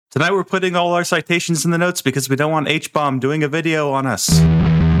Tonight we're putting all our citations in the notes because we don't want H-Bomb doing a video on us.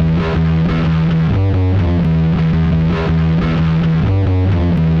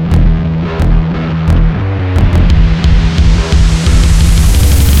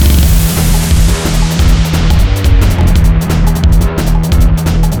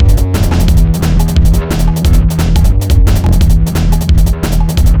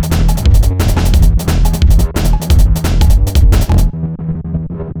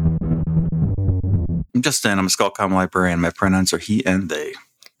 I'm Justin. I'm a Skullcom librarian. My pronouns are he and they.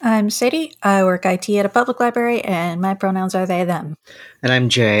 I'm Sadie. I work IT at a public library, and my pronouns are they, them. And I'm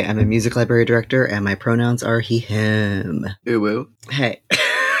Jay. I'm a music library director, and my pronouns are he, him. Ooh, woo. Hey.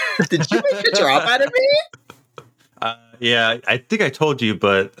 Did you make a drop out of me? Yeah, I think I told you,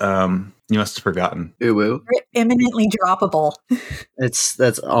 but you must have forgotten. Ooh, woo. Imminently droppable.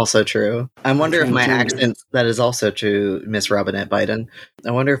 That's also true. I wonder if my accent, that is also true, Miss Robinette Biden.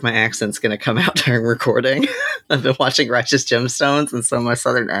 I wonder if my accent's going to come out during recording. I've been watching Righteous Gemstones, and some of my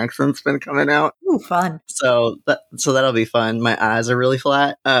southern accent's been coming out. Ooh, fun. So that'll be fun. My eyes are really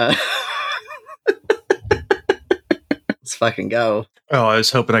flat. Let's fucking go. Oh, I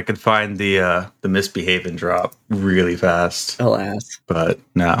was hoping I could find the misbehaving drop really fast. Alas. But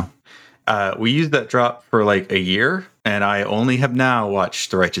no. We used that drop for like a year, and I only have now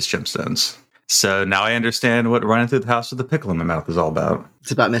watched The Righteous Gemstones. So now I understand what running through the house with a pickle in my mouth is all about.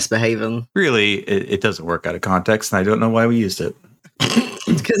 It's about misbehaving. Really, it doesn't work out of context, and I don't know why we used it.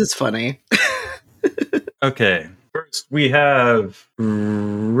 Because it's funny. Okay. First, we have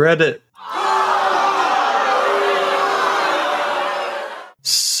Reddit.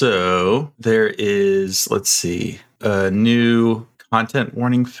 So there is, let's see, a new content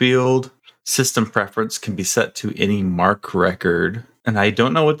warning field. System preference can be set to any MARC record. And I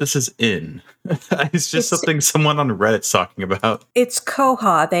don't know what this is in. It's just something someone on Reddit's talking about. It's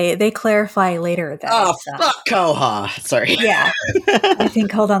Koha. They clarify later that. Fuck Koha. Sorry. Yeah. I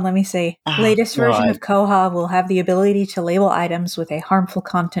think, hold on, let me see. Latest version of Koha will have the ability to label items with a harmful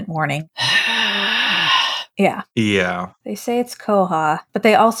content warning. Yeah. Yeah. They say it's Koha, but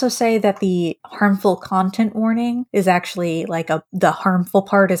they also say that the harmful content warning is actually like the harmful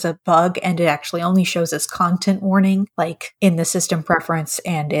part is a bug, and it actually only shows as content warning, like in the system preference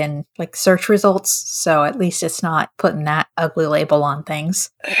and in like search results. So at least it's not putting that ugly label on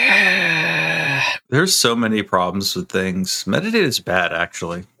things. There's so many problems with things. Metadata is bad,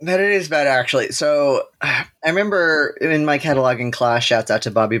 actually. So I remember in my cataloging class, shouts out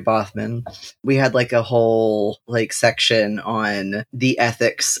to Bobby Bothman, we had like a whole like section on the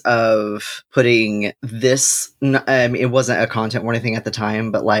ethics of putting this. It wasn't a content warning thing at the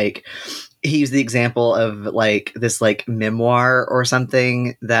time, but like he used the example of like this like memoir or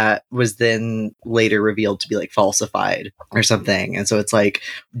something that was then later revealed to be like falsified or something. And so it's like,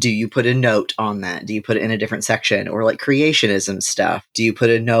 do you put a note on that? Do you put it in a different section? Or like creationism stuff? Do you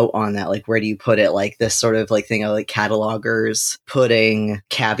put a note on that? Like, where do you put it? Like this sort of like thing of like catalogers putting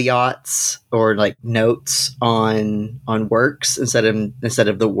caveats or like notes on works instead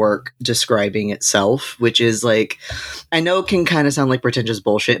of the work describing itself, which is like, I know can kind of sound like pretentious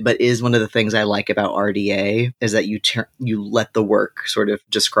bullshit, but is one of the things I like about RDA is that you let the work sort of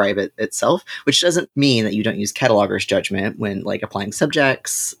describe it itself, which doesn't mean that you don't use cataloger's judgment when like applying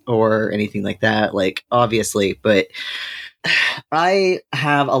subjects or anything like that, like obviously, but I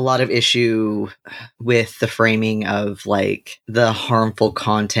have a lot of issue with the framing of like the harmful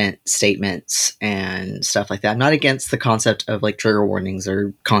content statements and stuff like that. I'm not against the concept of like trigger warnings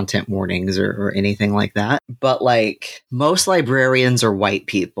or content warnings or anything like that. But like most librarians are white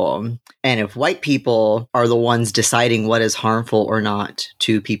people. And if white people are the ones deciding what is harmful or not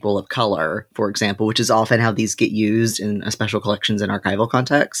to people of color, for example, which is often how these get used in special collections and archival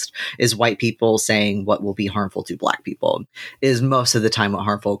context, is white people saying what will be harmful to black people. Is most of the time what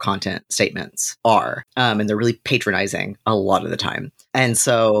harmful content statements are. And they're really patronizing a lot of the time. And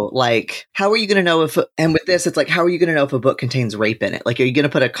so, like, how are you going to know if, and with this, it's like, how are you going to know if a book contains rape in it? Like, are you going to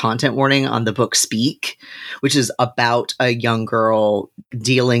put a content warning on the book Speak, which is about a young girl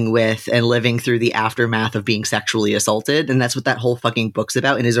dealing with and living through the aftermath of being sexually assaulted? And that's what that whole fucking book's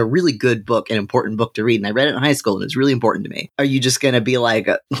about, and is a really good book, an important book to read. And I read it in high school, and it's really important to me. Are you just going to be like...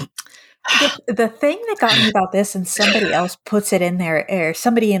 The thing that got me about this, and somebody else puts it in there, or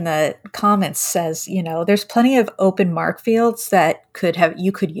somebody in the comments says, you know, there's plenty of open MARC fields that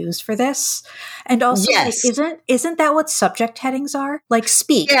you could use for this. And also, Yes. like, isn't that what subject headings are? Like,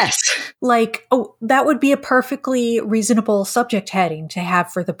 speak. Yes. Like, oh, that would be a perfectly reasonable subject heading to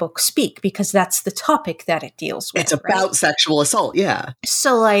have for the book Speak, because that's the topic that it deals with. It's about sexual assault. Yeah.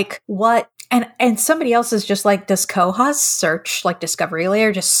 So, like, what? And somebody else is just like, does Koha's search, like, discovery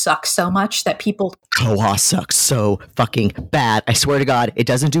layer just suck so much that people... Koha sucks so fucking bad. I swear to God, it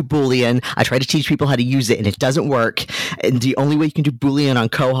doesn't do Boolean. I try to teach people how to use it, and it doesn't work. And the only way you can do Boolean on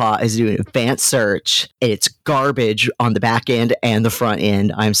Koha is to do an advanced search, and it's garbage on the back end and the front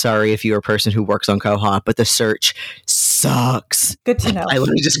end. I'm sorry if you're a person who works on Koha, but the search sucks. Good to know. I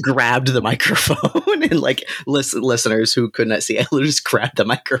literally just grabbed the microphone and like listeners who could not see, I literally just grabbed the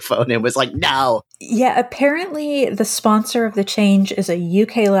microphone and was like, no. Yeah, apparently the sponsor of the change is a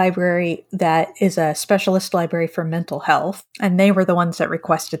UK library that is a specialist library for mental health. And they were the ones that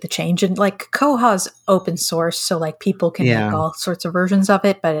requested the change. And like Koha's open source, so like people can make all sorts of versions of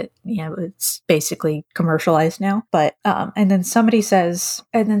it, but it's basically commercialized now. But and then somebody says,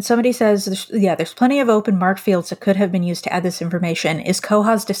 there's plenty of open marked fields that could have been used to add this information. Is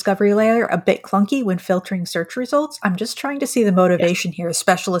Koha's discovery layer a bit clunky when filtering search results? I'm just trying to see the motivation here,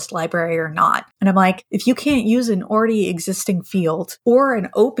 specialist library or not. And I'm like, if you can't use an already existing field or an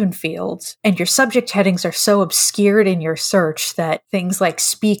open field, and your subject headings are so obscured in your search that things like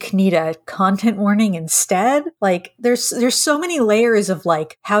speak need a content warning instead, like there's so many layers of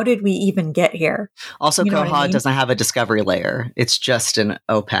like, how did we even get here? Also, You know Koha what I mean? doesn't have a discovery layer. It's just an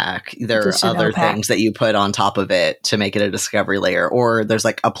OPAC. There are other things that you put on top of it to make it a discovery layer. Or there's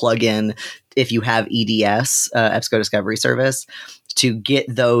like a plugin if you have EDS, EBSCO Discovery Service, to get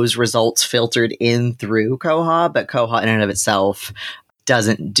those results filtered in through Koha. But Koha in and of itself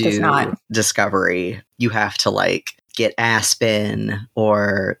doesn't do discovery. You have to like get Aspen,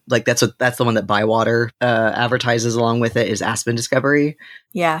 or like that's the one that Bywater advertises along with it, is Aspen Discovery.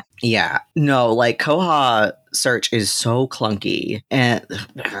 Yeah. No, like Koha search is so clunky, and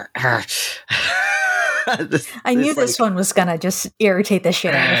I knew this one was gonna just irritate the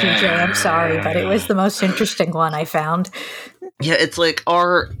shit out of you, Jay. I'm sorry, but it was the most interesting one I found. Yeah, it's like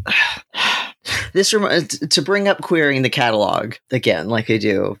to bring up querying the catalog again, like I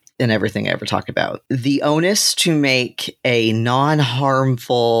do in everything I ever talk about. The onus to make a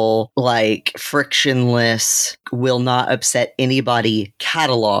non-harmful, like frictionless, will not upset anybody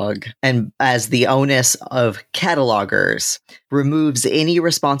catalog, and as the onus of catalogers, removes any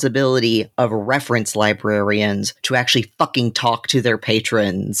responsibility of reference librarians to actually fucking talk to their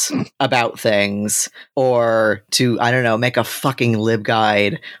patrons about things, or to, I don't know, make a fucking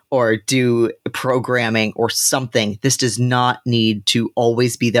libguide or do programming or something. This does not need to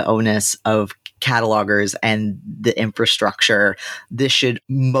always be the onus of catalogers and the infrastructure. This should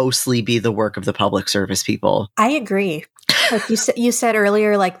mostly be the work of the public service people. I agree. Like you said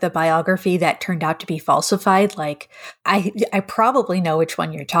earlier, like the biography that turned out to be falsified, like I probably know which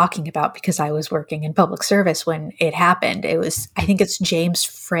one you're talking about because I was working in public service when it happened. It was, I think it's James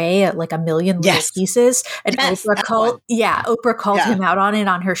Frey, like A Million Little Pieces. And Oprah called him out on it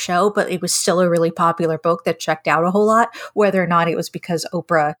on her show, but it was still a really popular book that checked out a whole lot, whether or not it was because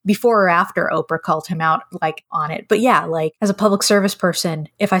Oprah, before or after Oprah called him out like on it. But yeah, like as a public service person,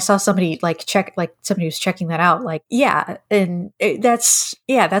 if I saw somebody somebody who's checking that out, like, yeah, and that's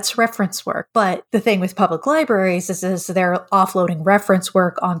reference work. But the thing with public libraries is they're offloading reference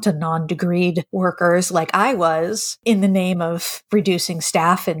work onto non-degreed workers like I was, in the name of reducing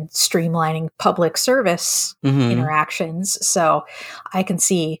staff and streamlining public service interactions. So I can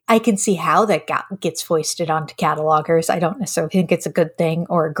see how that gets foisted onto catalogers. I don't necessarily think it's a good thing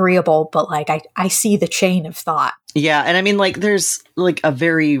or agreeable, but like I see the chain of thought. Yeah, and I mean, like, there's like a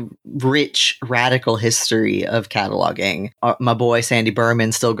very rich, radical history of cataloging. My boy Sandy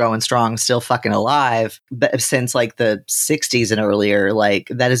Berman still going strong, still fucking alive. But since like the 60s and earlier, like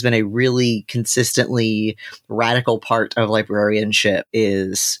that has been a really consistently radical part of librarianship,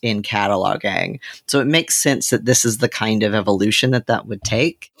 is in cataloging. So it makes sense that this is the kind of evolution that would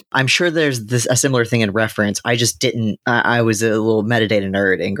take. I'm sure there's a similar thing in reference. I just didn't. I was a little metadata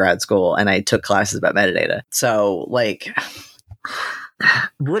nerd in grad school, and I took classes about metadata. So, like,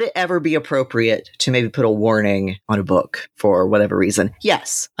 would it ever be appropriate to maybe put a warning on a book for whatever reason?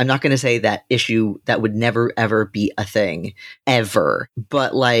 Yes. I'm not going to say that that would never, ever be a thing, ever.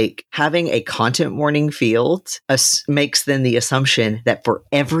 But, like, having a content warning field makes then the assumption that for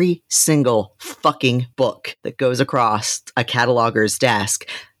every single fucking book that goes across a cataloger's desk,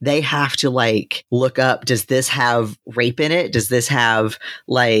 they have to like look up, does this have rape in it? Does this have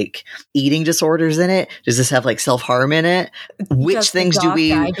like eating disorders in it? Does this have like self-harm in it? Which things do we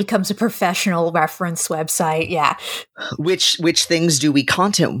guy becomes a professional reference website? Yeah. Which things do we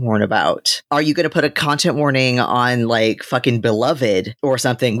content warn about? Are you going to put a content warning on like fucking Beloved or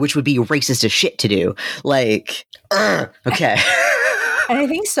something, which would be racist as shit to do? Like, okay. And I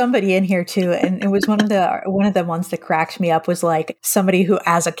think somebody in here too, and it was one of the ones that cracked me up was like somebody who,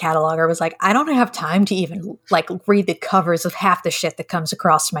 as a cataloger, was like, I don't have time to even like read the covers of half the shit that comes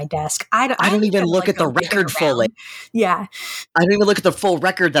across my desk. I don't even look at the record fully. Yeah, I don't even look at the full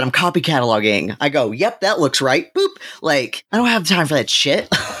record that I'm copy cataloging. I go, yep, that looks right. Boop. Like, I don't have time for that shit.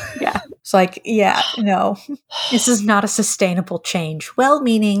 Yeah. It's like, yeah, no, this is not a sustainable change.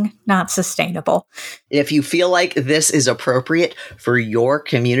 Well-meaning, not sustainable. If you feel like this is appropriate for your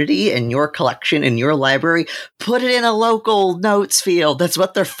community and your collection and your library, put it in a local notes field. That's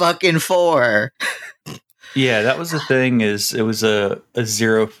what they're fucking for. Yeah, that was the thing. Is it was a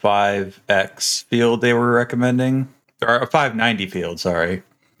 05X field they were recommending, or a 590 field. Sorry.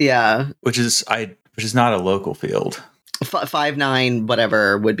 Yeah, which is not a local field. 5.9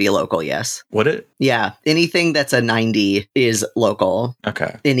 whatever would be local. Yes. Would it? Yeah. Anything that's a 90 is local.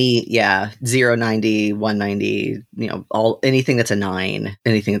 Okay. 0, 90, 190, anything that's a 9,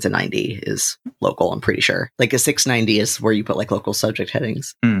 anything that's a 90 is local, I'm pretty sure. Like a 690 is where you put like local subject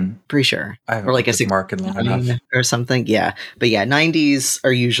headings. Pretty sure. Or like a 6 or something. Yeah. But yeah, 90s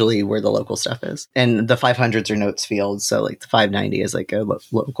are usually where the local stuff is. And the 500s are notes fields. So like the 590 is like a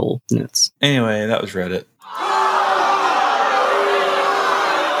local notes. Anyway, that was Reddit.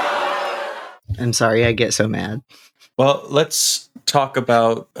 I'm sorry, I get so mad. Well, let's talk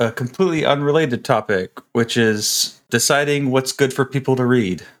about a completely unrelated topic, which is deciding what's good for people to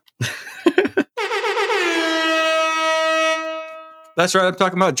read. That's right, I'm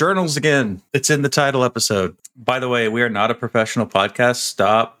talking about journals again. It's in the title episode. By the way, we are not a professional podcast.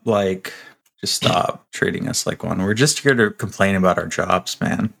 Just stop treating us like one. We're just here to complain about our jobs,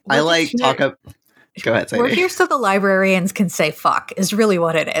 man. Go ahead, Sadie. We're here so the librarians can say fuck, is really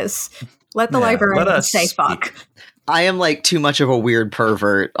what it is. Let the librarians say fuck. I am like too much of a weird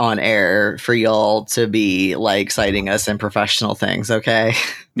pervert on air for y'all to be like citing us in professional things, okay?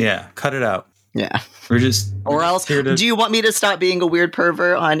 Yeah, cut it out. Yeah. Or else, do you want me to stop being a weird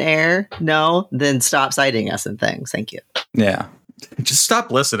pervert on air? No? Then stop citing us and things. Thank you. Yeah. Just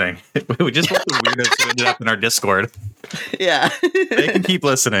stop listening. We just want the weirdos to end up in our Discord. Yeah. They can keep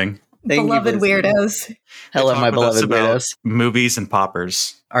listening. Beloved weirdos. Hello, my beloved weirdos. Movies and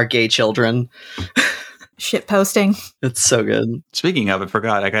poppers. Our gay children. Shit posting. It's so good. Speaking of, I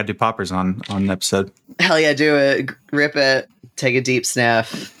forgot. I got to do poppers on an episode. Hell yeah, do it. Rip it. Take a deep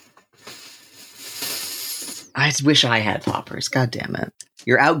sniff. I just wish I had poppers. God damn it.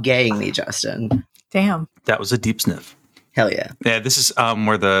 You're out-gaying me, Justin. Damn. That was a deep sniff. Hell yeah. Yeah, this is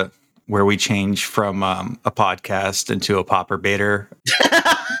where we change from a podcast into a popper baiter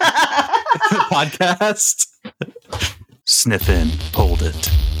podcast. Sniff in, hold it.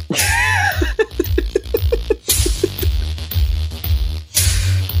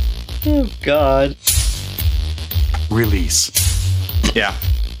 Oh, God. Release. Yeah.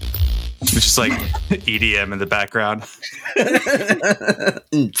 It's just like EDM in the background.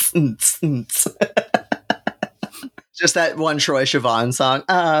 Just that one Troye Sivan song.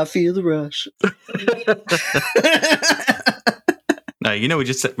 I feel the rush.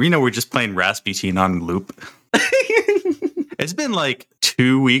 No, we're just playing Rasputin on loop. It's been like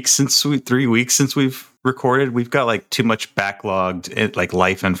 3 weeks since we've recorded. We've got like too much backlogged, like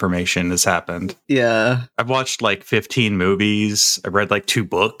life information has happened. Yeah. I've watched like 15 movies. I read like 2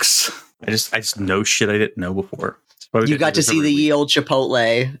 books. I just know shit I didn't know before. You got to see the ye old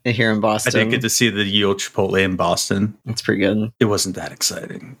Chipotle here in Boston. I did get to see the ye old Chipotle in Boston. That's pretty good. It wasn't that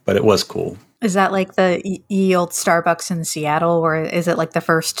exciting, but it was cool. Is that like the ye old Starbucks in Seattle, or is it like the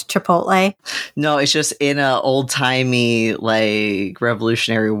first Chipotle? No, it's just in a old timey, like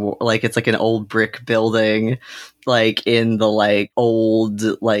revolutionary war. Like it's like an old brick building, like in the like old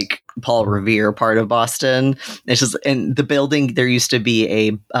like Paul Revere part of Boston. It's just in the building. There used to be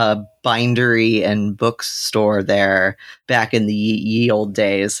a bindery and bookstore there back in the ye old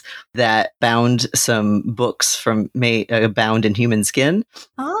days that bound some books from bound in human skin.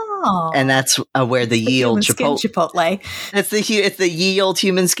 Oh, and that's where the ye old Chipotle. It's the ye old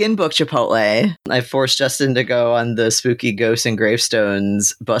human skin book Chipotle. I forced Justin to go on the spooky ghosts and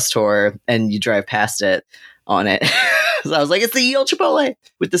gravestones bus tour, and you drive past it on it. So I was like, it's the ye old Chipotle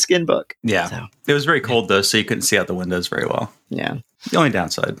with the skin book. Yeah. So. It was very cold though, so you couldn't see out the windows very well. Yeah. The only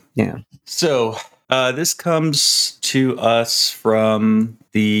downside. Yeah. So This comes to us from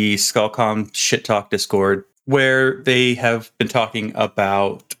the Skullcom Shit Talk Discord, where they have been talking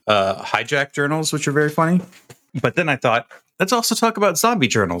about hijacked journals, which are very funny. But then I thought, let's also talk about zombie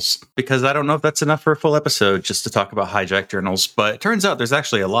journals, because I don't know if that's enough for a full episode just to talk about hijacked journals. But it turns out there's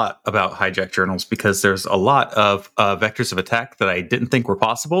actually a lot about hijacked journals, because there's a lot of vectors of attack that I didn't think were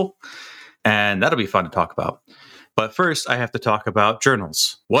possible. And that'll be fun to talk about. But first, I have to talk about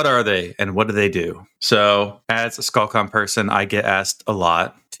journals. What are they and what do they do? So, as a Skullcom person, I get asked a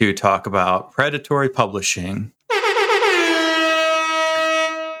lot to talk about predatory publishing,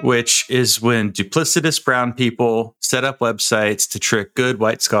 which is when duplicitous brown people set up websites to trick good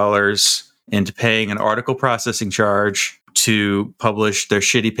white scholars into paying an article processing charge to publish their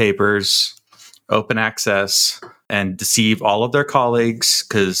shitty papers, open access, and deceive all of their colleagues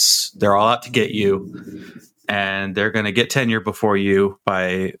because they're all out to get you. And they're going to get tenure before you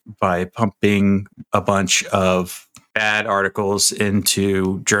by pumping a bunch of bad articles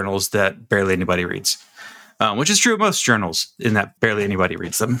into journals that barely anybody reads, which is true of most journals in that barely anybody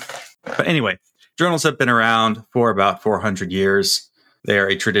reads them. But anyway, journals have been around for about 400 years. They are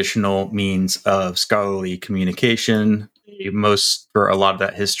a traditional means of scholarly communication. Most, for a lot of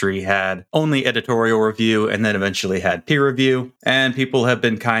that history, had only editorial review and then eventually had peer review. And people have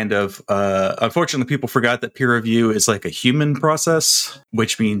been kind of, unfortunately, people forgot that peer review is like a human process,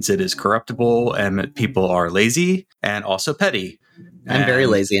 which means it is corruptible and people are lazy and also petty. I'm very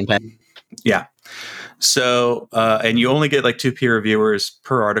lazy and petty. Yeah. So, and you only get like 2 peer reviewers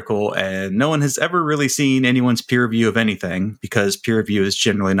per article, and no one has ever really seen anyone's peer review of anything because peer review is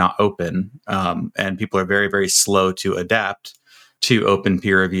generally not open. And people are very, very slow to adapt to open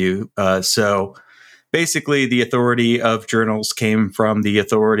peer review. So basically the authority of journals came from the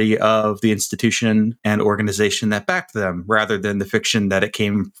authority of the institution and organization that backed them, rather than the fiction that it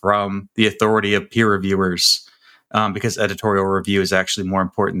came from the authority of peer reviewers. Because editorial review is actually more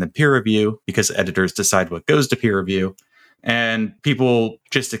important than peer review, because editors decide what goes to peer review. And people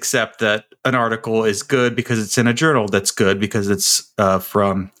just accept that an article is good because it's in a journal that's good, because it's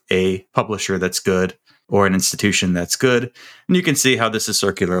from a publisher that's good or an institution that's good. And you can see how this is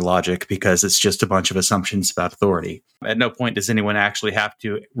circular logic, because it's just a bunch of assumptions about authority. At no point does anyone actually have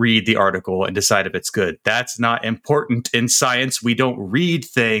to read the article and decide if it's good. That's not important in science. We don't read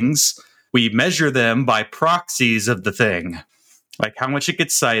things. We measure them by proxies of the thing, like how much it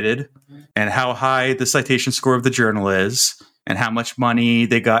gets cited and how high the citation score of the journal is and how much money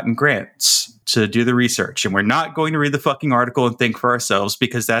they got in grants to do the research. And we're not going to read the fucking article and think for ourselves,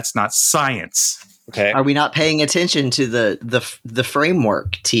 because that's not science. Okay. Are we not paying attention to the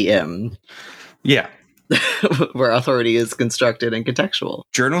framework, TM? Yeah. Where authority is constructed and contextual.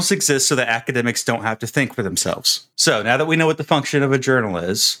 Journals exist so that academics don't have to think for themselves. So now that we know what the function of a journal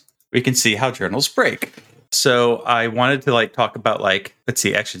is, we can see how journals break. So I wanted to talk about let's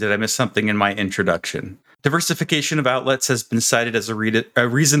see, actually, did I miss something in my introduction? Diversification of outlets has been cited as a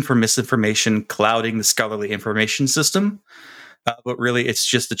reason for misinformation clouding the scholarly information system. But really, it's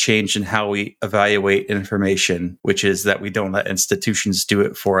just a change in how we evaluate information, which is that we don't let institutions do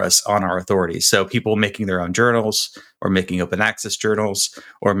it for us on our authority. So people making their own journals, or making open access journals,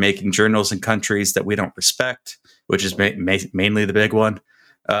 or making journals in countries that we don't respect, which is mainly the big one.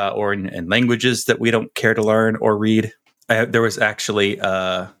 Or in languages that we don't care to learn or read. There was actually,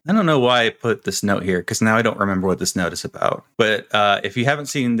 I don't know why I put this note here, because now I don't remember what this note is about. But if you haven't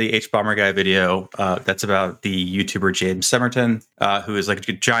seen the H-Bomber Guy video, that's about the YouTuber James Somerton, who is like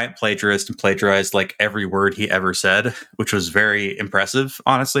a giant plagiarist and plagiarized like every word he ever said, which was very impressive,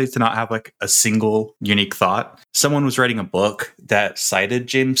 honestly, to not have like a single unique thought. Someone was writing a book that cited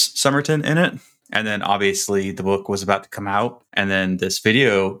James Somerton in it. And then obviously the book was about to come out, and then this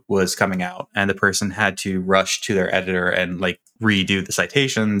video was coming out, and the person had to rush to their editor and redo the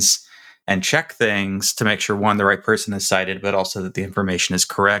citations and check things to make sure, one, the right person is cited, but also that the information is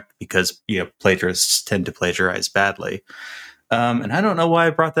correct, because plagiarists tend to plagiarize badly. And I don't know why I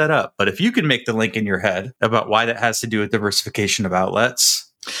brought that up, but if you can make the link in your head about why that has to do with diversification of outlets.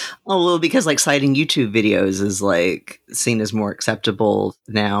 Oh, well, because citing YouTube videos is seen as more acceptable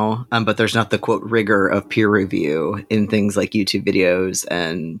now, but there's not the quote rigor of peer review in things like YouTube videos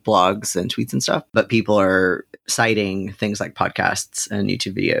and blogs and tweets and stuff. But people are citing things like podcasts and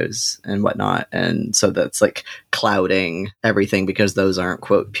YouTube videos and whatnot, and so that's clouding everything, because those aren't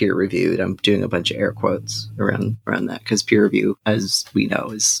quote peer reviewed. I'm doing a bunch of air quotes around that, because peer review, as we know,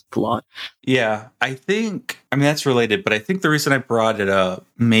 is flawed. Yeah, I mean, that's related, but I think the reason I brought it up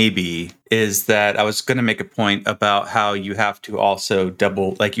maybe is that I was going to make a point about how you have to also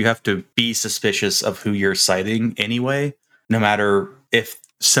you have to be suspicious of who you're citing anyway, no matter if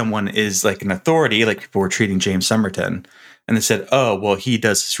someone is like an authority, like people were treating James Somerton, and they said, oh, well, he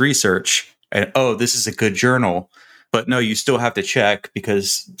does his research, and oh, this is a good journal. But no, you still have to check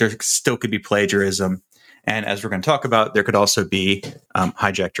because there still could be plagiarism. And as we're going to talk about, there could also be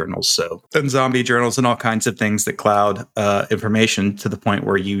hijacked journals, and zombie journals and all kinds of things that cloud information to the point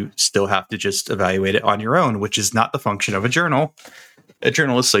where you still have to just evaluate it on your own, which is not the function of a journal. A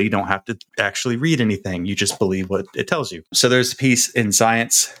journal is so you don't have to actually read anything. You just believe what it tells you. So there's a piece in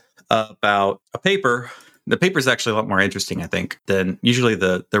Science about a paper. The paper is actually a lot more interesting, I think, than usually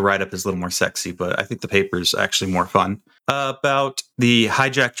the write-up is a little more sexy, but I think the paper is actually more fun. About the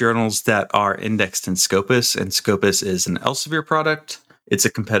hijacked journals that are indexed in Scopus, and Scopus is an Elsevier product. It's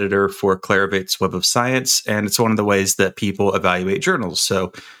a competitor for Clarivate's Web of Science, and it's one of the ways that people evaluate journals.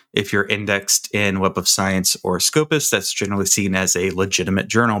 So if you're indexed in Web of Science or Scopus, that's generally seen as a legitimate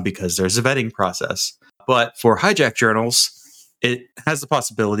journal because there's a vetting process. But for hijacked journals, it has the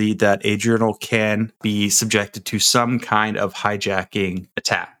possibility that a journal can be subjected to some kind of hijacking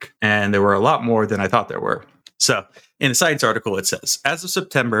attack. And there were a lot more than I thought there were. So in a Science article, it says, as of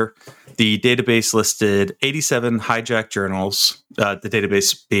September, the database listed 87 hijacked journals, the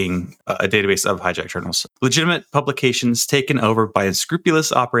database being a database of hijacked journals, legitimate publications taken over by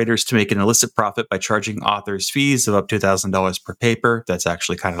unscrupulous operators to make an illicit profit by charging authors fees of up to $1,000 per paper. That's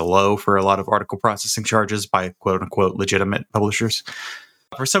actually kind of low for a lot of article processing charges by quote unquote legitimate publishers.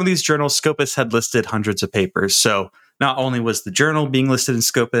 For some of these journals, Scopus had listed hundreds of papers. So not only was the journal being listed in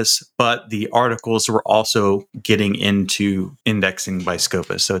Scopus, but the articles were also getting into indexing by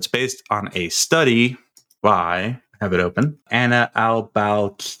Scopus. So it's based on a study by, I have it open, Anna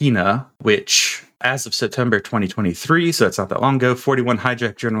Albalkina, which as of September 2023, so it's not that long ago, 41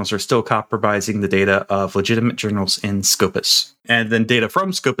 hijacked journals are still compromising the data of legitimate journals in Scopus. And then data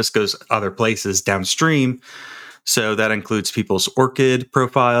from Scopus goes other places downstream. So that includes people's ORCID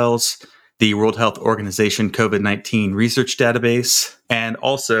profiles, the World Health Organization COVID-19 research database, and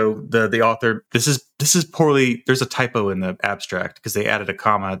also the author. This is poorly. There's a typo in the abstract because they added a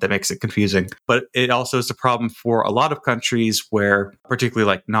comma that makes it confusing. But it also is a problem for a lot of countries where, particularly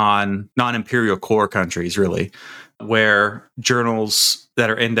like non-imperial core countries, really, where journals that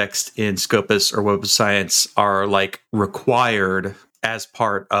are indexed in Scopus or Web of Science are like required as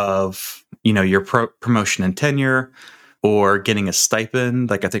part of your promotion and tenure, or getting a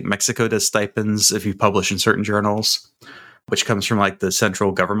stipend. Like I think Mexico does stipends if you publish in certain journals, which comes from like the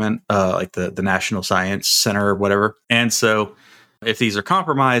central government, like the National Science Center or whatever. And so if these are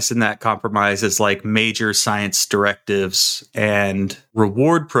compromised, and that compromise is like major science directives and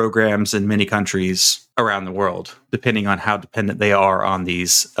reward programs in many countries around the world, depending on how dependent they are on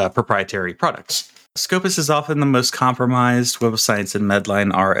these proprietary products. Scopus is often the most compromised. Web of Science and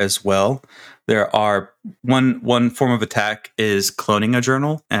Medline are as well. There are one form of attack is cloning a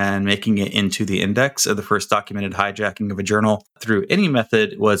journal and making it into the index. The first documented hijacking of a journal through any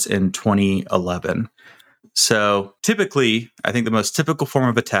method was in 2011. So typically, I think the most typical form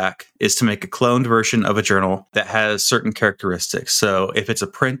of attack is to make a cloned version of a journal that has certain characteristics. So if it's a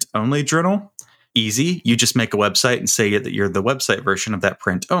print-only journal, easy. You just make a website and say that you're the website version of that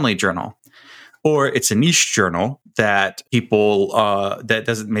print-only journal. Or it's a niche journal that people that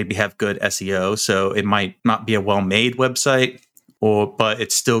doesn't maybe have good SEO, so it might not be a well-made website, but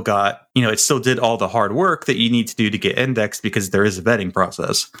it's still got, it still did all the hard work that you need to do to get indexed because there is a vetting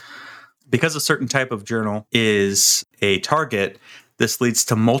process. Because a certain type of journal is a target, this leads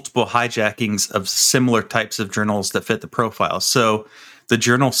to multiple hijackings of similar types of journals that fit the profile. So the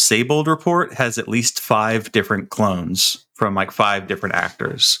journal Sabold report has at least 5 different clones from like 5 different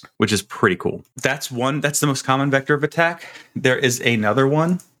actors, which is pretty cool. That's the most common vector of attack. There is another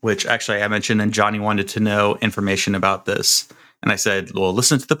one, which actually I mentioned, and Johnny wanted to know information about this. And I said, well,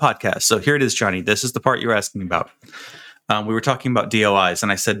 listen to the podcast. So here it is, Johnny. This is the part you were asking about. We were talking about DOIs,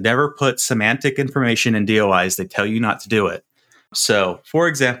 and I said, never put semantic information in DOIs. They tell you not to do it. So, for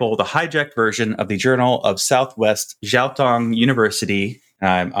example, the hijacked version of the Journal of Southwest Jiaotong University,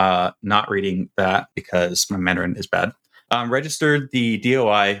 I'm not reading that because my Mandarin is bad, registered the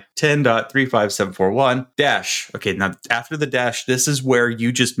DOI 10.35741 dash. Okay, now after the dash, this is where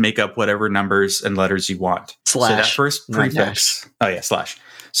you just make up whatever numbers and letters you want. Slash. So that first prefix. Oh yeah, slash.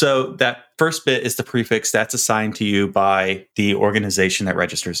 So that first bit is the prefix that's assigned to you by the organization that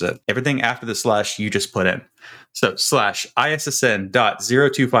registers it. Everything after the slash, you just put in. So slash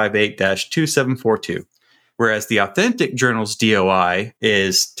ISSN.0258-2742. Whereas the authentic journal's DOI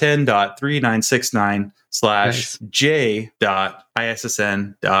is 10.3969 slash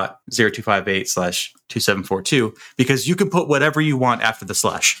j.issn.0258/2742, because you can put whatever you want after the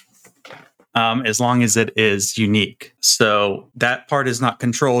slash. as long as it is unique. So that part is not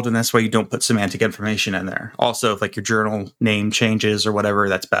controlled, and that's why you don't put semantic information in there. Also, if like your journal name changes or whatever,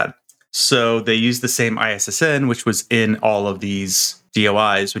 that's bad. So they use the same ISSN, which was in all of these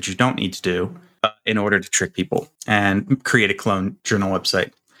DOIs, which you don't need to do in order to trick people and create a clone journal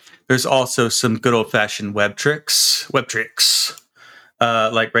website. There's also some good old-fashioned web tricks,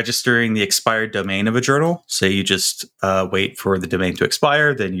 like registering the expired domain of a journal. So you just wait for the domain to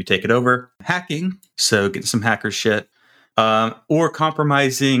expire, then you take it over. Hacking, so getting some hacker shit. Or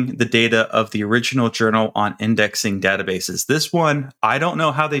compromising the data of the original journal on indexing databases. This one, I don't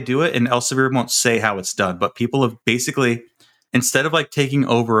know how they do it, and Elsevier won't say how it's done, but people have basically, instead of like taking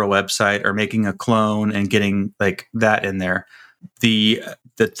over a website or making a clone and getting like that in there, the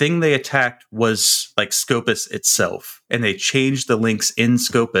thing they attacked was like Scopus itself, and they changed the links in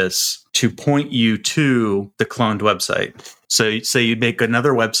Scopus to point you to the cloned website. So say you make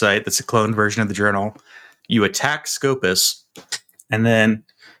another website that's a cloned version of the journal, you attack Scopus, and then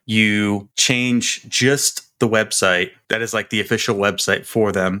you change just the website that is like the official website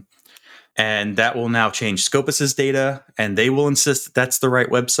for them. And that will now change Scopus's data, and they will insist that that's the right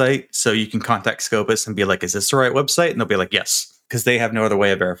website. So you can contact Scopus and be like, is this the right website? And they'll be like, yes, because they have no other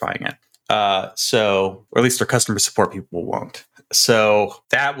way of verifying it. Or at least their customer support people won't. So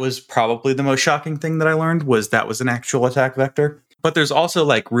that was probably the most shocking thing that I learned, was that was an actual attack vector. But there's also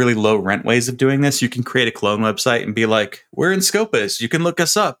like really low rent ways of doing this. You can create a clone website and be like, we're in Scopus, you can look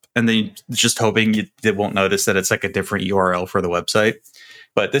us up. And then just hoping they won't notice that it's like a different URL for the website.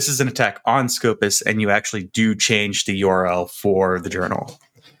 But this is an attack on Scopus, and you actually do change the URL for the journal.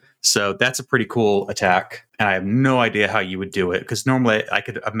 So that's a pretty cool attack. And I have no idea how you would do it, because normally I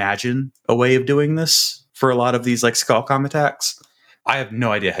could imagine a way of doing this for a lot of these like Skullcom attacks. I have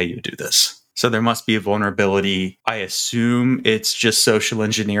no idea how you would do this. So there must be a vulnerability. I assume it's just social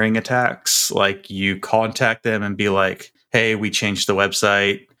engineering attacks. Like you contact them and be like, hey, we changed the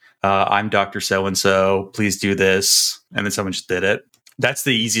website. I'm Dr. So-and-so. Please do this. And then someone just did it. That's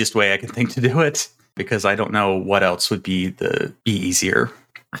the easiest way I can think to do it, because I don't know what else would be easier.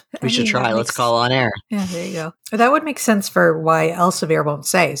 We should try. Let's call on air. Yeah, there you go. That would make sense for why Elsevier won't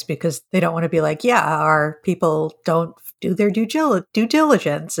say, is because they don't want to be like, yeah, our people don't do their due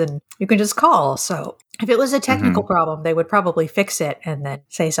diligence, and you can just call. So if it was a technical problem, they would probably fix it and then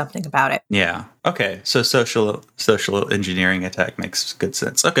say something about it. Yeah. Okay. So social engineering attack makes good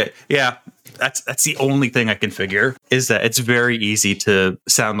sense. Okay. Yeah. That's the only thing I can figure, is that it's very easy to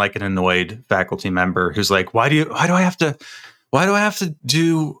sound like an annoyed faculty member who's like, why do I have to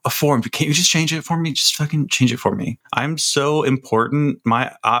do a form? Can't you just change it for me? Just fucking change it for me. I'm so important.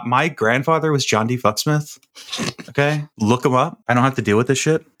 My grandfather was John D. Fucksmith. Okay. Look him up. I don't have to deal with this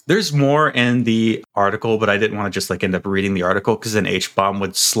shit. There's more in the article, but I didn't want to just like end up reading the article, because then H-bomb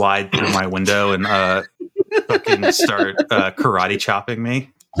would slide through my window and fucking start karate chopping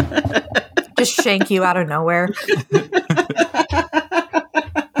me. Just shank you out of nowhere.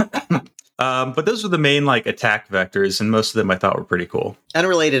 But those were the main like attack vectors, and most of them I thought were pretty cool.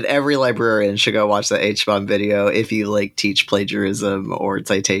 Unrelated, every librarian should go watch the H-bomb video if you like teach plagiarism or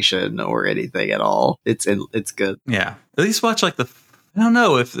citation or anything at all. It's good. Yeah, at least watch like I don't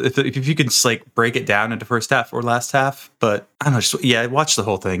know if you could just like break it down into first half or last half, but I don't know. Watch the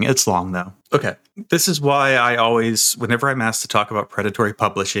whole thing. It's long though. Okay, this is why I always, whenever I'm asked to talk about predatory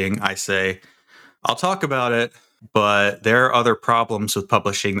publishing, I say I'll talk about it, but there are other problems with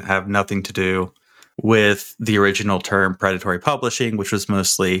publishing that have nothing to do with the original term predatory publishing, which was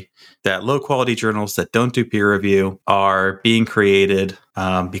mostly that low quality journals that don't do peer review are being created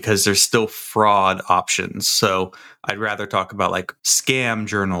because there's still fraud options. So I'd rather talk about like scam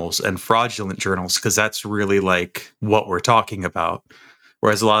journals and fraudulent journals, because that's really like what we're talking about.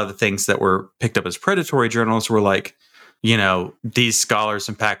 Whereas a lot of the things that were picked up as predatory journals were like, you know, these scholars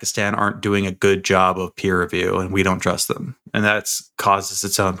in Pakistan aren't doing a good job of peer review and we don't trust them. And that's causes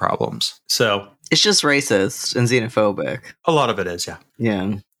its own problems. So it's just racist and xenophobic. A lot of it is, yeah.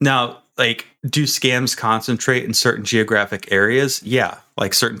 Yeah. Now, like, do scams concentrate in certain geographic areas? Yeah.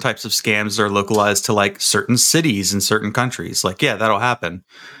 Like certain types of scams are localized to like certain cities in certain countries. Like, yeah, that'll happen.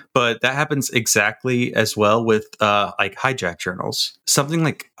 But that happens exactly as well with like hijacked journals. Something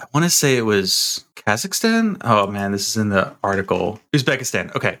like, I want to say it was Kazakhstan. Oh man, this is in the article.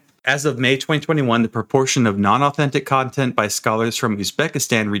 Uzbekistan. Okay. As of May 2021, the proportion of non-authentic content by scholars from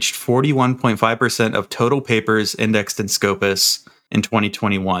Uzbekistan reached 41.5% of total papers indexed in Scopus in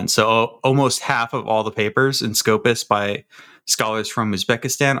 2021. So almost half of all the papers in Scopus by scholars from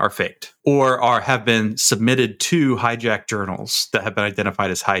Uzbekistan are faked or have been submitted to hijacked journals that have been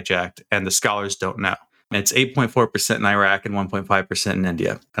identified as hijacked, and the scholars don't know. It's 8.4% in Iraq and 1.5% in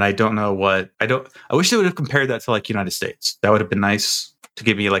India. And I don't know I wish they would have compared that to like United States. That would have been nice to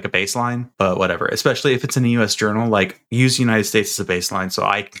give me like a baseline, but whatever. Especially if it's in a US journal, like use United States as a baseline so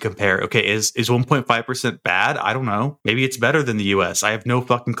I can compare. Okay, is 1.5% bad? I don't know. Maybe it's better than the US. I have no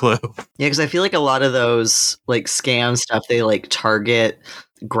fucking clue. Yeah, because I feel like a lot of those like scam stuff, they like target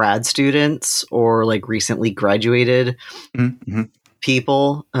grad students or like recently graduated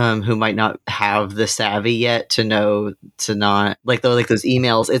people who might not have the savvy yet to know to not like those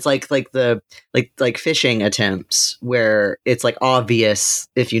emails. It's like the phishing attempts where it's like obvious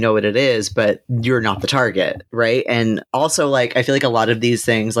if you know what it is, but you're not the target, right? And also like I feel like a lot of these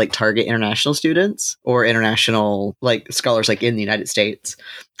things like target international students or international like scholars like in the United States,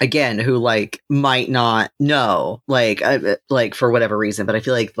 again, who like might not know like for whatever reason. But I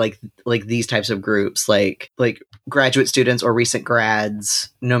feel like these types of groups like graduate students or recent grads,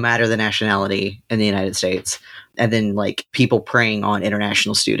 no matter the nationality in the United States, and then like people preying on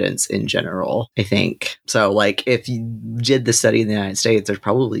international students in general, I think. So like if you did the study in the United States, there'd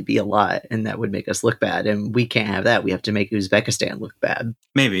probably be a lot, and that would make us look bad. And we can't have that. We have to make Uzbekistan look bad.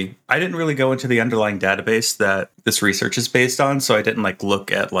 Maybe. I didn't really go into the underlying database that this research is based on, so I didn't like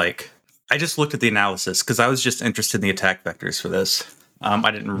look at I just looked at the analysis because I was just interested in the attack vectors for this.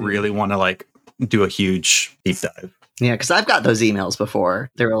 I didn't really want to like do a huge deep dive. Yeah, because I've got those emails before.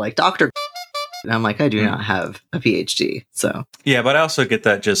 They were like, Dr. And I'm like, I do not have a PhD. So yeah, but I also get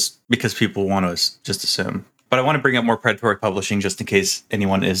that just because people want to just assume. But I want to bring up more predatory publishing just in case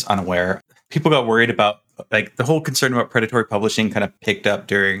anyone is unaware. People got worried about like the whole concern about predatory publishing kind of picked up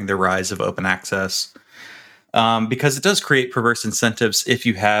during the rise of open access. Because it does create perverse incentives if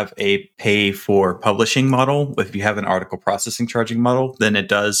you have a pay for publishing model. If you have an article processing charging model, then it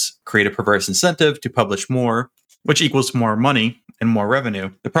does create a perverse incentive to publish more, which equals more money and more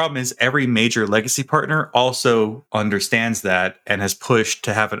revenue. The problem is every major legacy partner also understands that and has pushed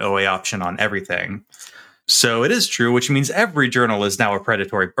to have an OA option on everything. So it is true, which means every journal is now a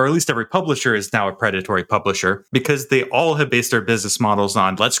predatory, or at least every publisher is now a predatory publisher, because they all have based their business models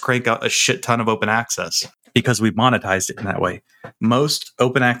on let's crank out a shit ton of open access because we've monetized it in that way. Most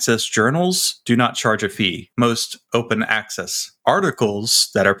open access journals do not charge a fee. Most open access articles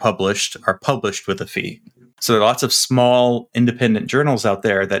that are published with a fee. So there are lots of small independent journals out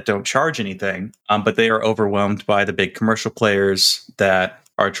there that don't charge anything, but they are overwhelmed by the big commercial players that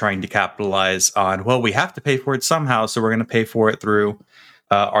are trying to capitalize on, well, we have to pay for it somehow, so we're going to pay for it through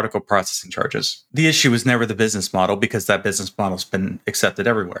article processing charges. The issue is never the business model because that business model's been accepted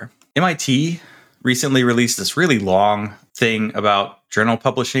everywhere. MIT recently released this really long thing about journal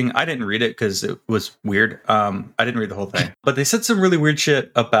publishing. I didn't read it because it was weird. I didn't read the whole thing. But they said some really weird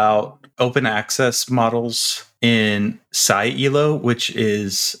shit about open access models in SciELO, which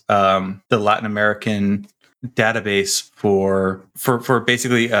is the Latin American database for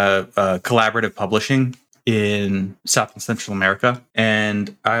basically collaborative publishing in South and Central America.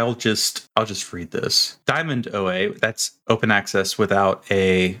 And I'll just read this. Diamond OA, that's open access without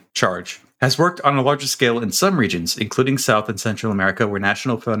a charge, has worked on a larger scale in some regions, including South and Central America, where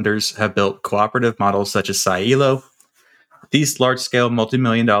national funders have built cooperative models such as SciELO. These large-scale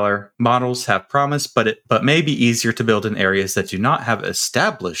multi-million-dollar models have promise, but may be easier to build in areas that do not have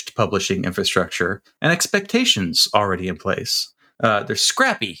established publishing infrastructure and expectations already in place. They're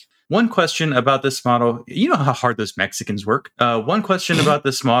scrappy. One question about this model, you know how hard those Mexicans work. One question about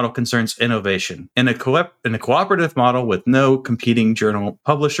this model concerns innovation. In a cooperative model with no competing journal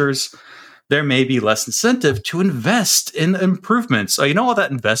publishers, there may be less incentive to invest in improvements. You know all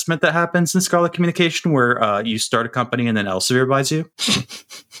that investment that happens in Scarlet Communication where you start a company and then Elsevier buys you?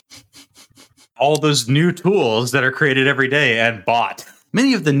 All those new tools that are created every day and bought.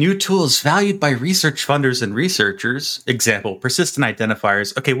 Many of the new tools valued by research funders and researchers, example, persistent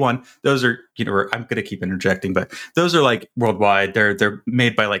identifiers. Okay, one, those are, I'm going to keep interjecting, but those are like worldwide. They're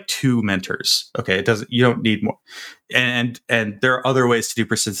made by like 2 mentors. Okay, you don't need more. And there are other ways to do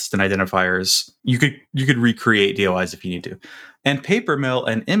persistent identifiers. You could recreate DOIs if you need to. And paper mill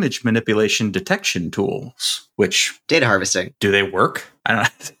and image manipulation detection tools, which data harvesting. Do they work? I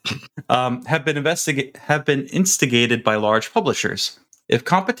don't know. Have been instigated by large publishers. If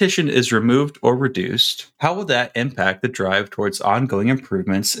competition is removed or reduced, how will that impact the drive towards ongoing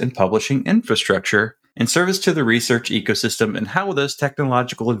improvements in publishing infrastructure in service to the research ecosystem, and how will those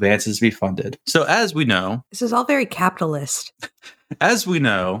technological advances be funded? So as we know... This is all very capitalist. As we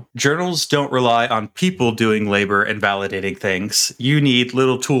know, journals don't rely on people doing labor and validating things. You need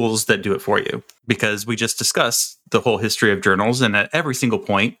little tools that do it for you, because we just discussed the whole history of journals, and at every single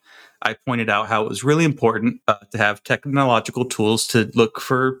point, I pointed out how it was really important to have technological tools to look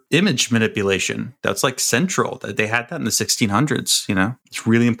for image manipulation. That's like central. They had that in the 1600s, you know? It's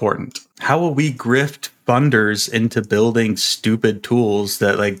really important. How will we grift funders into building stupid tools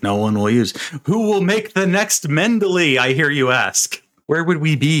that like no one will use? Who will make the next Mendeley, I hear you ask? Where would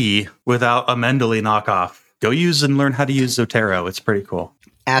we be without a Mendeley knockoff? Go use and learn how to use Zotero. It's pretty cool.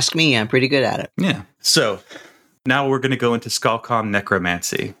 Ask me. I'm pretty good at it. Yeah. So now we're going to go into Skullcom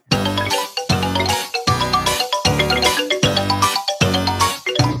Necromancy.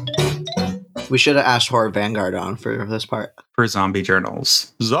 We should have asked Horror Vanguard on for this part. For zombie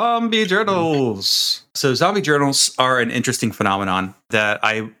journals. Zombie journals! So zombie journals are an interesting phenomenon that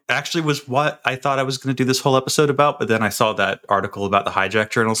I actually was what I thought I was going to do this whole episode about, but then I saw that article about the Hijacked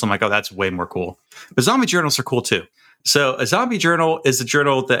journals. I'm like, oh, that's way more cool. But zombie journals are cool too. So a zombie journal is a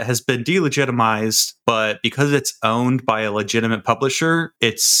journal that has been delegitimized, but because it's owned by a legitimate publisher,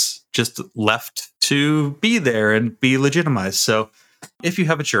 it's just left to be there and be legitimized. So if you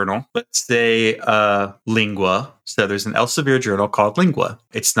have a journal, let's say Lingua. So there's an Elsevier journal called Lingua.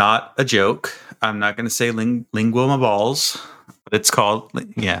 It's not a joke. I'm not going to say Lingua my balls, but it's called,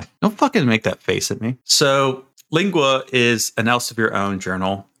 yeah. Don't fucking make that face at me. So Lingua is an Elsevier-owned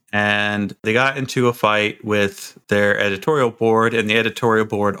journal, and they got into a fight with their editorial board, and the editorial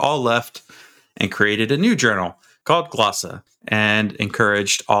board all left and created a new journal called Glossa, and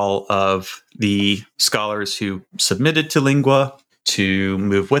encouraged all of the scholars who submitted to Lingua to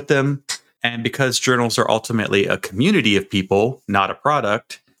move with them. And because journals are ultimately a community of people, not a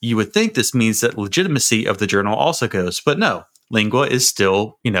product, you would think this means that legitimacy of the journal also goes. But no, Lingua is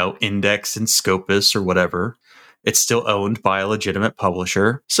still, Index and Scopus or whatever. It's still owned by a legitimate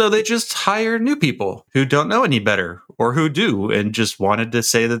publisher. So they just hire new people who don't know any better, or who do and just wanted to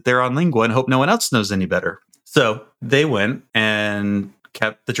say that they're on Lingua and hope no one else knows any better. So they went and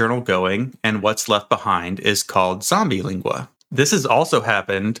kept the journal going, and what's left behind is called Zombie Lingua. This has also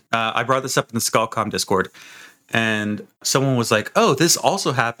happened. I brought this up in the Skullcom Discord, and someone was like, oh, this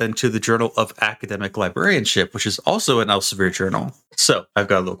also happened to the Journal of Academic Librarianship, which is also an Elsevier journal. So I've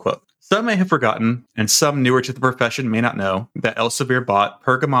got a little quote. Some may have forgotten, and some newer to the profession may not know, that Elsevier bought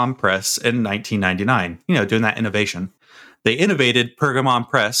Pergamon Press in 1999, doing that innovation. They innovated Pergamon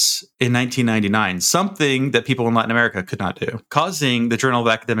Press in 1999, something that people in Latin America could not do, causing the Journal of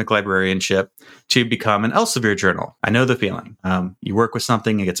Academic Librarianship to become an Elsevier journal. I know the feeling. You work with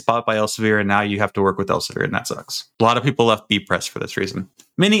something, it gets bought by Elsevier, and now you have to work with Elsevier, and that sucks. A lot of people left B Press for this reason.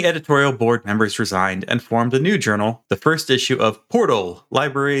 Many editorial board members resigned and formed a new journal, the first issue of Portal,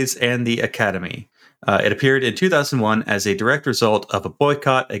 Libraries, and the Academy. It appeared in 2001 as a direct result of a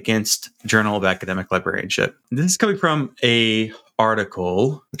boycott against Journal of Academic Librarianship. This is coming from a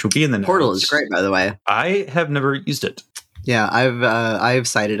article, which will be in the notes. Portal is great, by the way. I have never used it. Yeah, I've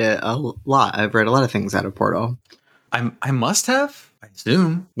cited it a lot. I've read a lot of things out of Portal. I must have, I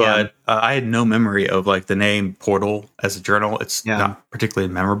assume, but I had no memory of like the name Portal as a journal. It's not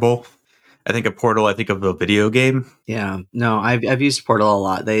particularly memorable. I think of Portal, I think of a video game. Yeah, no, I've used Portal a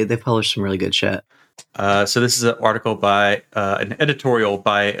lot. They publish some really good shit. So this is an article by an editorial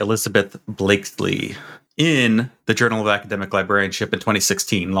by Elizabeth Blakesley in the Journal of Academic Librarianship in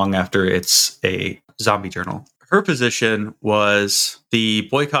 2016, long after it's a zombie journal. Her position was the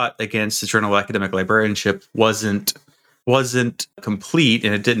boycott against the Journal of Academic Librarianship wasn't complete,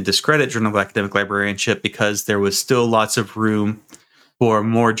 and it didn't discredit Journal of Academic Librarianship because there was still lots of room for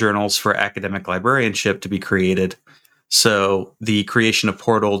more journals for academic librarianship to be created. So the creation of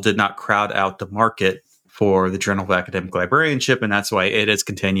Portal did not crowd out the market for the Journal of Academic Librarianship, and that's why it has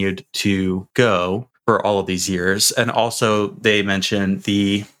continued to go for all of these years. And also they mentioned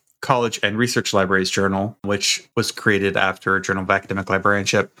the College and Research Libraries Journal, which was created after Journal of Academic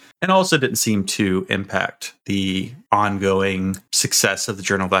Librarianship, and also didn't seem to impact the ongoing success of the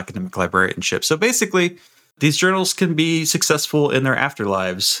Journal of Academic Librarianship. So basically, these journals can be successful in their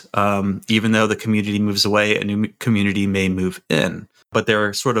afterlives, even though the community moves away, a new community may move in. But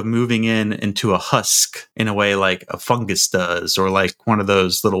they're sort of moving into a husk in a way like a fungus does, or like one of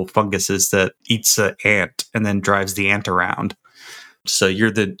those little funguses that eats an ant and then drives the ant around. So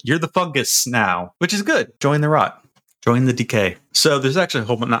you're the fungus now, which is good. Join the rot. Join the decay. So there's actually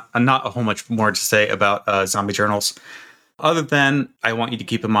not a whole much more to say about zombie journals. Other than, I want you to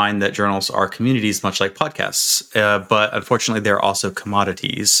keep in mind that journals are communities, much like podcasts, but unfortunately, they're also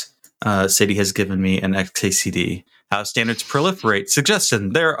commodities. Sadie has given me an XKCD. How standards proliferate.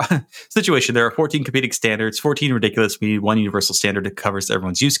 Suggestion. There are 14 competing standards, 14 ridiculous. We need one universal standard that covers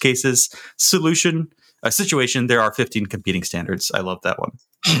everyone's use cases. Solution. a situation, there are 15 competing standards. I love that one.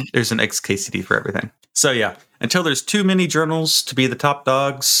 There's an XKCD for everything. So yeah, until there's too many journals to be the top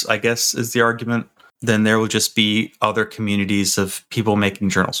dogs, I guess is the argument, then there will just be other communities of people making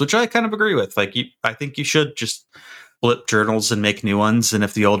journals, which I kind of agree with. Like, I think you should just flip journals and make new ones. And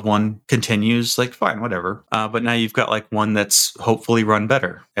if the old one continues, like, fine, whatever. But now you've got like one that's hopefully run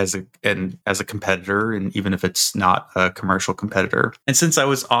better as a competitor, and even if it's not a commercial competitor. And since I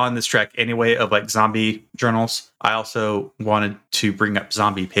was on this track anyway of like zombie journals, I also wanted to bring up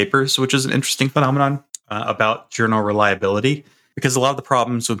zombie papers, which is an interesting phenomenon about journal reliability. Because a lot of the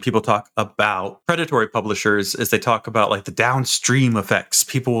problems when people talk about predatory publishers is they talk about like the downstream effects.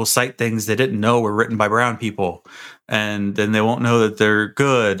 People will cite things they didn't know were written by brown people, and then they won't know that they're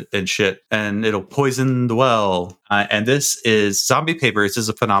good and shit, and it'll poison the well. And this is zombie papers is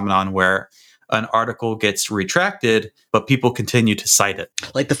a phenomenon where an article gets retracted, but people continue to cite it.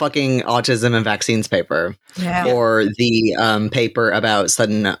 Like the fucking autism and vaccines paper. Yeah. Or the paper about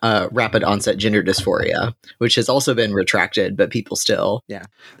sudden rapid onset gender dysphoria, which has also been retracted, but people still,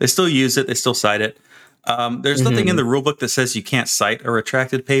 They still use it. They still cite it. There's nothing in the rulebook that says you can't cite a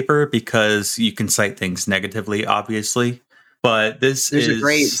retracted paper because you can cite things negatively, obviously. But there's a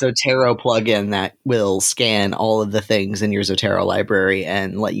great Zotero plugin that will scan all of the things in your Zotero library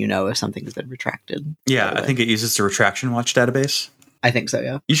and let you know if something's been retracted. Yeah, I think it uses the Retraction Watch database. I think so,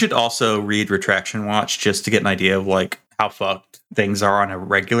 yeah. You should also read Retraction Watch just to get an idea of like how fucked things are on a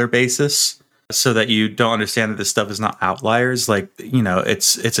regular basis, so that you don't understand that this stuff is not outliers. Like, you know,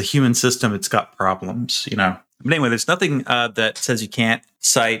 it's a human system. It's got problems, you know. But anyway, there's nothing that says you can't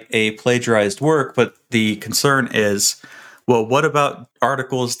cite a plagiarized work, but the concern is, well, what about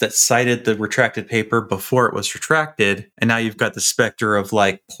articles that cited the retracted paper before it was retracted? And now you've got the specter of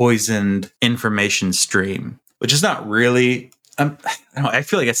like poisoned information stream, which is not really, I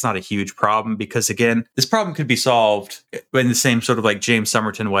feel like it's not a huge problem because, again, this problem could be solved in the same sort of like James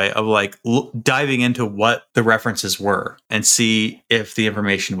Somerton way of like diving into what the references were and see if the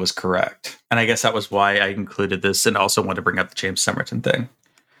information was correct. And I guess that was why I included this and also wanted to bring up the James Somerton thing.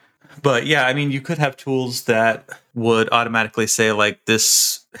 But yeah, I mean, you could have tools that would automatically say like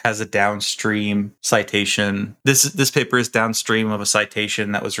this has a downstream citation. This paper is downstream of a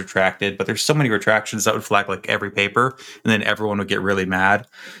citation that was retracted, but there's so many retractions that would flag like every paper, and then everyone would get really mad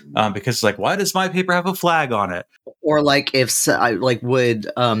because like, why does my paper have a flag on it? Or like if would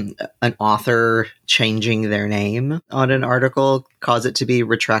an author changing their name on an article cause it to be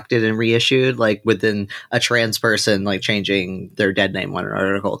retracted and reissued? Like within a trans person, like changing their dead name on an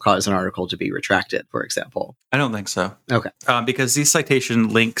article cause an article to be retracted, for example? I don't think so. Okay. Because these citation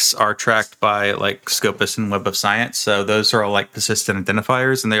links are tracked by like Scopus and Web of Science. So those are all like persistent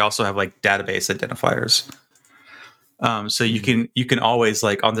identifiers, and they also have like database identifiers. So you can always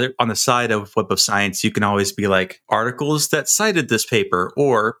like on the side of Web of Science, you can always be like articles that cited this paper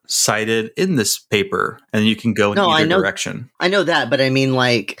or cited in this paper, and you can go in either direction. I know that, but I mean,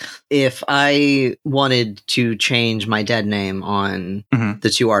 like if I wanted to change my dead name on the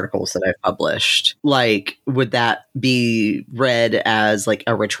two articles that I've published, like would that be read as like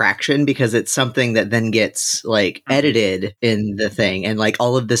a retraction because it's something that then gets like edited in the thing, and like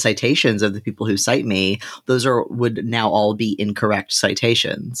all of the citations of the people who cite me, those would now all be incorrect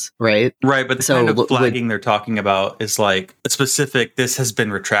citations, right? Right, but the kind of flagging they're talking about is like a specific "this has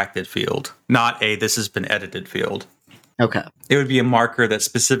been retracted" field, not a "this has been edited" field. Okay. It would be a marker that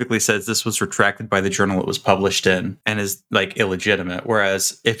specifically says this was retracted by the journal it was published in and is like illegitimate.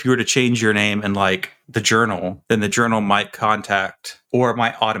 Whereas if you were to change your name in like the journal, then the journal might contact or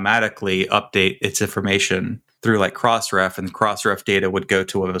might automatically update its information through like Crossref, and Crossref data would go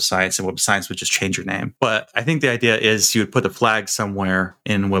to Web of Science, and Web of Science would just change your name. But I think the idea is you would put a flag somewhere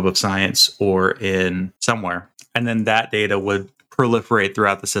in Web of Science or in somewhere, and then that data would proliferate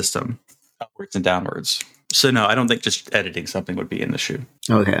throughout the system, upwards and downwards. So no, I don't think just editing something would be an issue.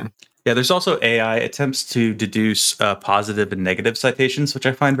 Okay. Yeah, there's also AI attempts to deduce positive and negative citations, which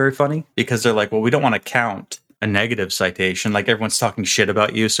I find very funny because they're like, well, we don't want to count a negative citation. Like everyone's talking shit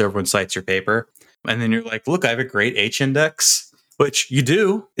about you, so everyone cites your paper. And then you're like, look, I have a great H index, which you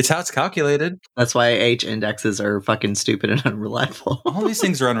do. It's how it's calculated. That's why H indexes are fucking stupid and unreliable. All these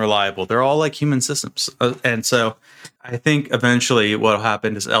things are unreliable. They're all like human systems. And so I think eventually what will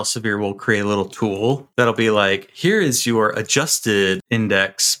happen is Elsevier will create a little tool that'll be like, here is your adjusted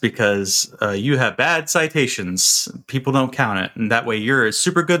index because you have bad citations. People don't count it. And that way you're a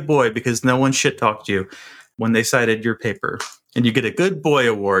super good boy because no one shit talked you when they cited your paper. And you get a good boy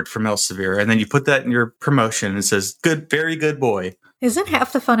award from Elsevier, and then you put that in your promotion and it says, good, very good boy. Isn't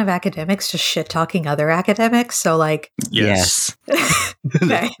half the fun of academics just shit talking other academics? So, like, Yes.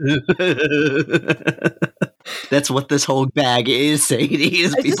 okay. That's what this whole bag is, Sadie,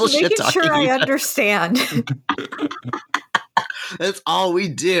 is I'm people just shit making talking. sure I understand. That's all we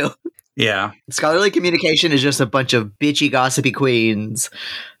do. Yeah. Scholarly communication is just a bunch of bitchy, gossipy queens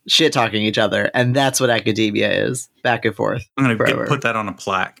shit talking each other, and that's what academia is, back and forth. I'm going forever. to put that on a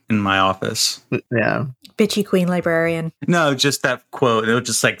plaque in my office. Yeah. Bitchy queen librarian. No, just that quote. It'll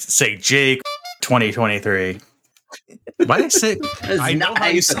just like say Jake 2023. Why did I say? I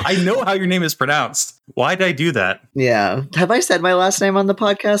know how your name is pronounced. Why did I do that? Yeah. Have I said my last name on the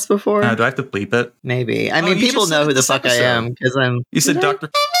podcast before? Do I have to bleep it? Maybe. I mean, you people just know said who the this fuck I episode. am because I'm. You said Did I? Dr.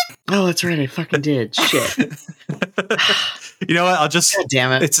 Oh, that's right. I fucking did. Shit. You know what? I'll just. God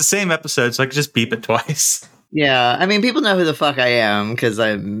damn it. It's the same episode, so I can just beep it twice. Yeah. I mean, people know who the fuck I am because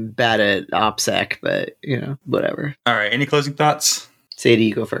I'm bad at OPSEC, but, whatever. All right. Any closing thoughts? Sadie,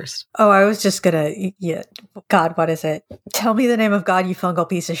 you go first. Oh, I was just gonna. Yeah. God, what is it? Tell me the name of God, you fungal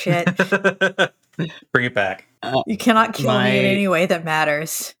piece of shit. Bring it back. You cannot kill me in any way that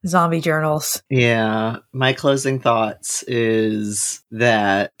matters. Zombie journals. Yeah, my closing thoughts is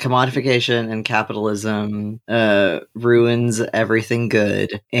that commodification and capitalism ruins everything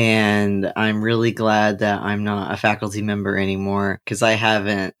good, and I'm really glad that I'm not a faculty member anymore because I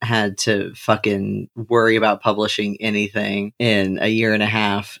haven't had to fucking worry about publishing anything in a year and a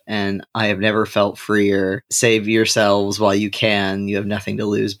half, and I have never felt freer. Save yourselves while you can. You have nothing to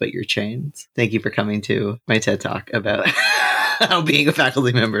lose but your chains. Thank you for coming to my TED Talk about how being a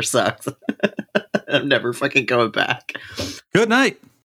faculty member sucks. I'm never fucking going back. Good night.